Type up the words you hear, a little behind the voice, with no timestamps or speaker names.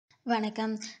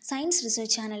வணக்கம். Science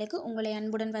research சேனலுக்கு உங்களை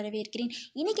அன்புடன் வரவேற்கிறேன்.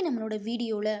 இன்னைக்கு நம்மளோட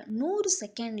வீடியோல 100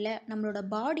 செகண்ட்ல நம்மளோட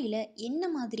பாடியில என்ன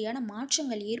மாதிரியான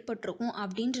மாற்றங்கள் ஏற்பட்டிருக்கும்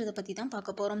அப்படின்றத பத்தி தான்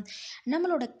பார்க்க போறோம்.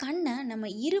 நம்மளோட கண்ண நம்ம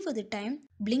 20 டைம்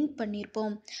பிளிங்க்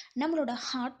பண்ணியிருப்போம். நம்மளோட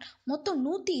ஹார்ட் மொத்தம்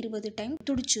 120 டைம்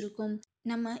துடிச்சிருக்கும்.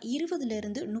 நம்ம 20ல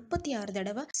இருந்து 36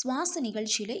 தடவை சுவாச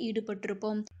நிகழ்ச்சியில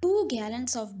ஈடுபட்டிருப்போம். 2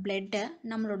 கேலன்ஸ் ஆஃப் பிளட்டை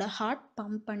நம்மளோட ஹார்ட்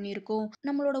பம்ப் பண்ணியிருக்கோம்.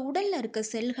 நம்மளோட உடல்ல இருக்க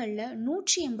செல்கள்ல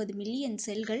 180 மில்லியன்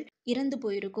செல்கள் இறந்து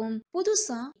போயிருக்கும்.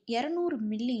 புதுசா 200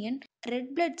 மில்லியன்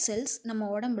ரெட் பிளட் செல்ஸ் நம்ம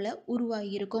உடம்புல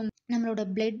உருவாகியிருக்கும். நம்மளோட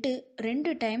பிளட்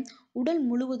 2 டைம் உடல்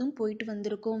முழுவதும் போயிட்டு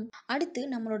வந்திருக்கும். அடுத்து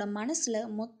நம்மளோட மனசுல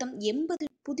மொத்தம் 80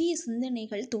 புதிய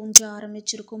சிந்தனைகள் தோன்ற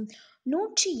ஆரம்பிச்சிருக்கும்.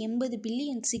 180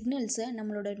 பில்லியன் சிக்னல்ஸை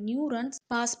நம்மளோட நியூரான்ஸ்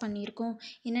பாஸ் பண்ணியிருக்கோம்.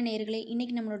 என்ன நேயர்களே,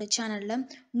 இன்னைக்கு நம்மளோட சேனல்ல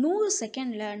 100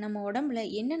 செகண்ட்ல நம்ம உடம்புல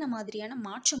என்னென்ன மாதிரியான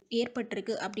மாற்றம்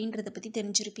ஏற்பட்டிருக்கு அப்படின்றத பத்தி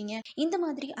தெரிஞ்சிருப்பீங்க. இந்த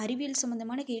மாதிரி அறிவியல்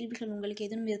சம்பந்தமான கேள்விகள் உங்களுக்கு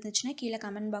எதுவும் இருந்துச்சுன்னா கீழே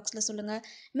கமெண்ட் பாக்ஸ்ல சொல்லுங்க.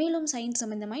 மேலும் சயின்ஸ்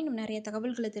சம்பந்தமா இன்னும் நிறைய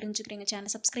தகவல்களை தெரிஞ்சுக்கிறீங்க.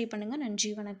 சேனல் சப்ஸ்கிரைப் பண்ணுங்க.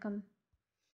 நன்றி, வணக்கம்.